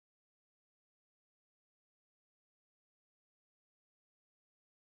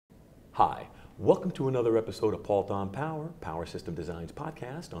Hi, welcome to another episode of Paultre Power System Design's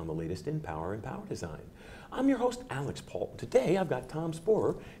podcast on the latest in power and power design. I'm your host, Alix. Today I've got Tom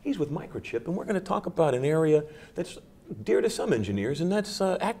Spohrer. He's with Microchip, and we're going to talk about an area that's dear to some engineers, and that's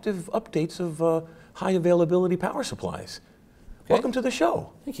active updates of high availability power supplies. Okay. Welcome to the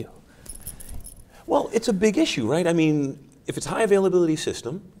show. Thank you. Well, it's a big issue, right? I mean, if it's a high availability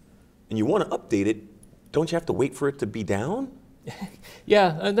system and you want to update it, don't you have to wait for it to be down?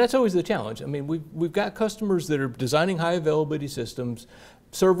 Yeah, and that's always the challenge. I mean, we've got customers that are designing high availability systems.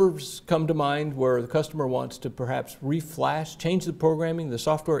 Servers come to mind where the customer wants to perhaps reflash, change the programming, the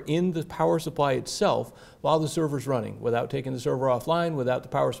software in the power supply itself while the server's running, without taking the server offline, without the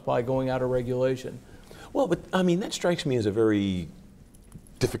power supply going out of regulation. Well, but I mean, that strikes me as a very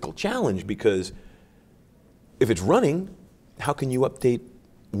difficult challenge, because if it's running, how can you update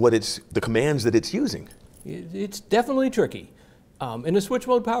the commands that it's using? It's definitely tricky. In a switch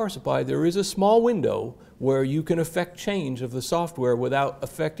mode power supply, there is a small window where you can affect change of the software without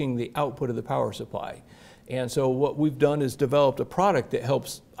affecting the output of the power supply. And so what we've done is developed a product that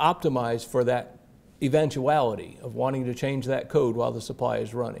helps optimize for that eventuality of wanting to change that code while the supply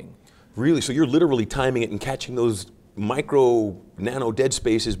is running. Really? So you're literally timing it and catching those nano dead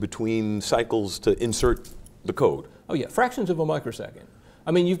spaces between cycles to insert the code? Oh yeah, fractions of a microsecond. I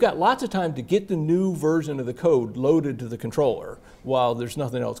mean, you've got lots of time to get the new version of the code loaded to the controller while there's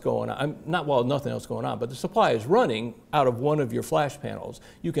nothing else going on. Not while nothing else going on, but the supply is running out of one of your flash panels.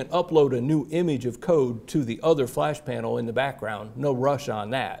 You can upload a new image of code to the other flash panel in the background. No rush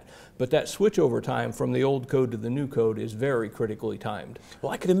on that. But that switchover time from the old code to the new code is very critically timed.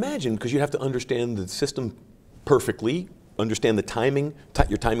 Well, I could imagine, because you have to understand the system perfectly, understand the timing.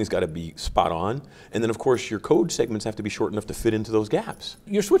 Your timing's got to be spot on. And then, of course, your code segments have to be short enough to fit into those gaps.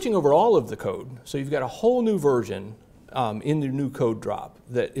 You're switching over all of the code, so you've got a whole new version in the new code drop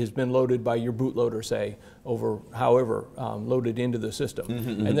that has been loaded by your bootloader, say, over however loaded into the system.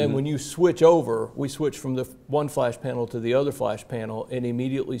 And then when you switch over, we switch from the one flash panel to the other flash panel and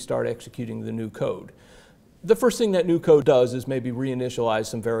immediately start executing the new code. The first thing that new code does is maybe reinitialize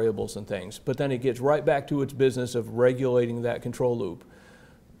some variables and things, but then it gets right back to its business of regulating that control loop.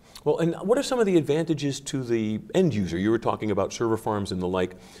 Well, and what are some of the advantages to the end user? You were talking about server farms and the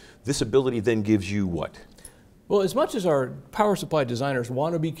like. This ability then gives you what? Well, as much as our power supply designers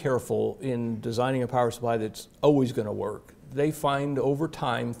want to be careful in designing a power supply that's always going to work, they find over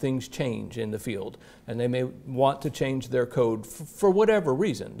time things change in the field, and they may want to change their code for whatever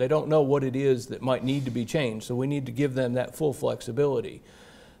reason. They don't know what it is that might need to be changed, so we need to give them that full flexibility.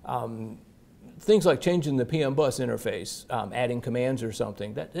 Things like changing the PM bus interface, adding commands or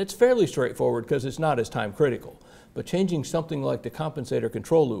something, it's fairly straightforward because it's not as time critical. But changing something like the compensator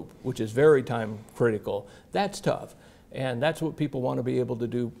control loop, which is very time critical, that's tough. And that's what people want to be able to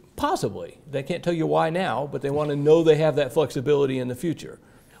do, possibly. They can't tell you why now, but they want to know they have that flexibility in the future.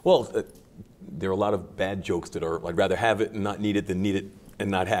 Well, there are a lot of bad jokes that are, I'd rather have it and not need it than need it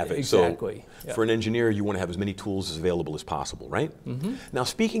and not have it. Exactly. So for an engineer, you want to have as many tools as available as possible, right? Now,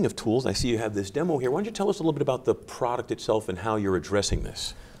 speaking of tools, I see you have this demo here. Why don't you tell us a little bit about the product itself and how you're addressing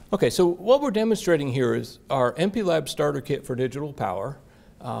this? Okay, so what we're demonstrating here is our Mplab starter kit for digital power.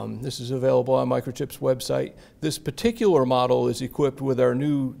 This is available on Microchip's website. This particular model is equipped with our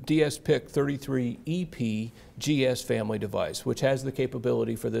new DSPIC 33EP GS family device, which has the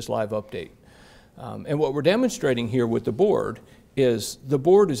capability for this live update. And what we're demonstrating here with the board is the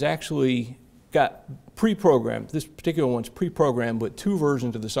board is actually got pre-programmed. This particular one's pre-programmed with two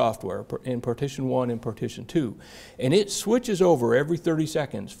versions of the software, in partition 1 and partition 2. And it switches over every 30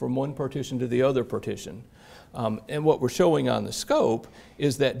 seconds from one partition to the other partition. And what we're showing on the scope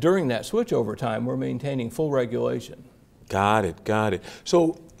is that during that switchover time, we're maintaining full regulation. Got it, got it.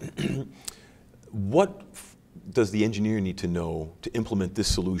 So what does the engineer need to know to implement this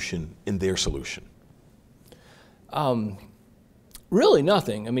solution in their solution? Really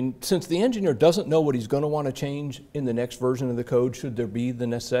nothing. I mean, since the engineer doesn't know what he's going to want to change in the next version of the code, should there be the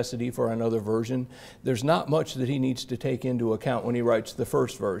necessity for another version, there's not much that he needs to take into account when he writes the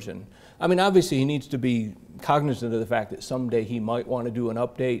first version. I mean, obviously he needs to be cognizant of the fact that someday he might want to do an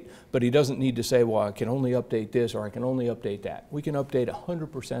update, but he doesn't need to say, well, I can only update this or I can only update that. We can update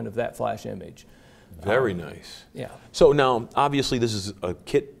 100% of that flash image. Very nice. Yeah. So now, obviously this is a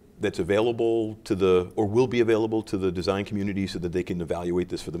kit that's available to the, or will be available to the design community so that they can evaluate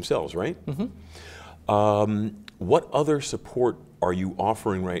this for themselves, right? What other support are you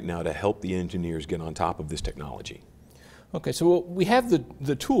offering right now to help the engineers get on top of this technology? Okay, so we have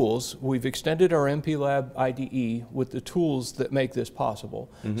the tools. We've extended our Mplab IDE with the tools that make this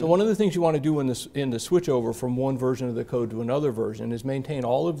possible. So one of the things you want to do in the switchover from one version of the code to another version is maintain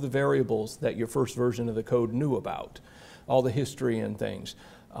all of the variables that your first version of the code knew about, all the history and things.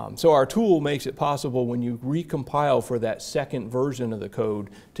 So our tool makes it possible when you recompile for that second version of the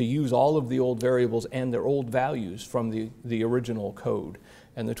code to use all of the old variables and their old values from the original code.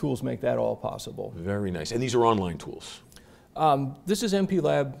 And the tools make that all possible. Very nice. And these are online tools? This is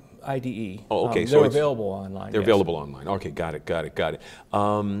Mplab IDE. Oh, okay. They're available online. They're yes. available online. Okay, got it.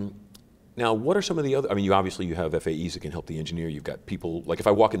 Now, what are some of the other, I mean, you obviously you have FAEs that can help the engineer. You've got people, like if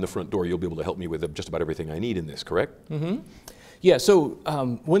I walk in the front door, you'll be able to help me with just about everything I need in this, correct? Mm-hmm. Yeah, so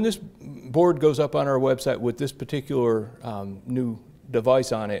when this board goes up on our website with this particular new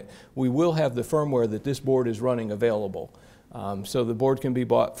device on it, we will have the firmware that this board is running available. So the board can be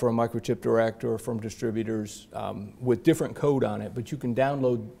bought from Microchip Direct or from distributors with different code on it, but you can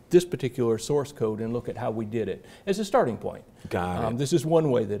download this particular source code and look at how we did it as a starting point. Got it. This is one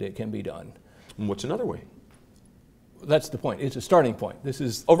way that it can be done. And what's another way? That's the point. It's a starting point. This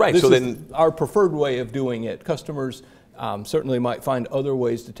is, oh, right. This so is then our preferred way of doing it. Customers certainly might find other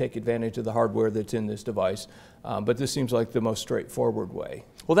ways to take advantage of the hardware that's in this device, but this seems like the most straightforward way.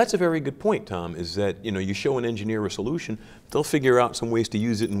 Well, that's a very good point, Tom, is that, you know, you show an engineer a solution, they'll figure out some ways to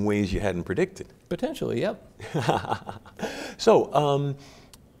use it in ways you hadn't predicted. Potentially, yep. So,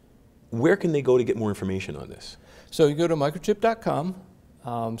 where can they go to get more information on this? So you go to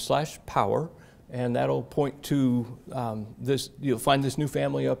microchip.com/power, and that'll point to this. You'll find this new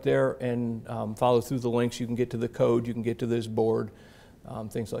family up there, and follow through the links. You can get to the code, you can get to this board,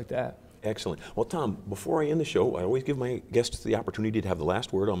 things like that. Excellent. Well, Tom, before I end the show, I always give my guests the opportunity to have the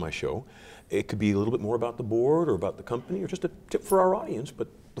last word on my show. It could be a little bit more about the board or about the company or just a tip for our audience, but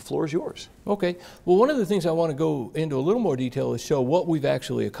the floor is yours. Okay. Well, one of the things I want to go into a little more detail is show what we've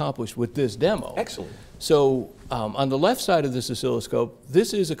actually accomplished with this demo. Excellent. So on the left side of this oscilloscope,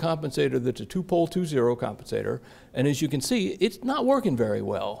 this is a compensator that's a 2-pole 2-0 compensator. And as you can see, it's not working very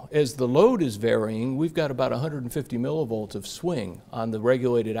well. As the load is varying, we've got about 150 millivolts of swing on the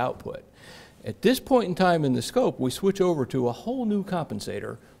regulated output. At this point in time in the scope, we switch over to a whole new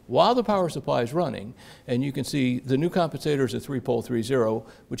compensator while the power supply is running, and you can see the new compensator is a 3-pole 3-0,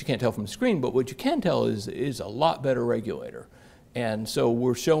 which you can't tell from the screen, but what you can tell is a lot better regulator. And so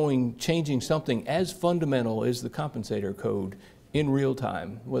we're showing changing something as fundamental as the compensator code in real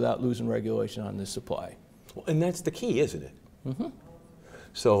time without losing regulation on this supply. Well, and that's the key, isn't it? Mm-hmm.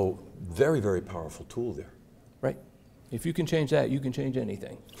 So, very, very powerful tool there. Right. If you can change that, you can change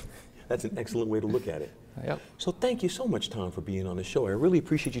anything. That's an excellent way to look at it. Yep. So thank you so much, Tom, for being on the show. I really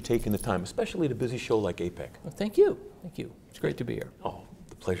appreciate you taking the time, especially at a busy show like APEC. Well, thank you. Thank you. It's great to be here. Oh,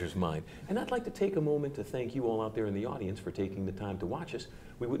 the pleasure's mine. And I'd like to take a moment to thank you all out there in the audience for taking the time to watch us.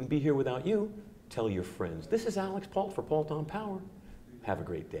 We wouldn't be here without you. Tell your friends. This is Alix Paultre for Paultre on Power. Have a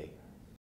great day.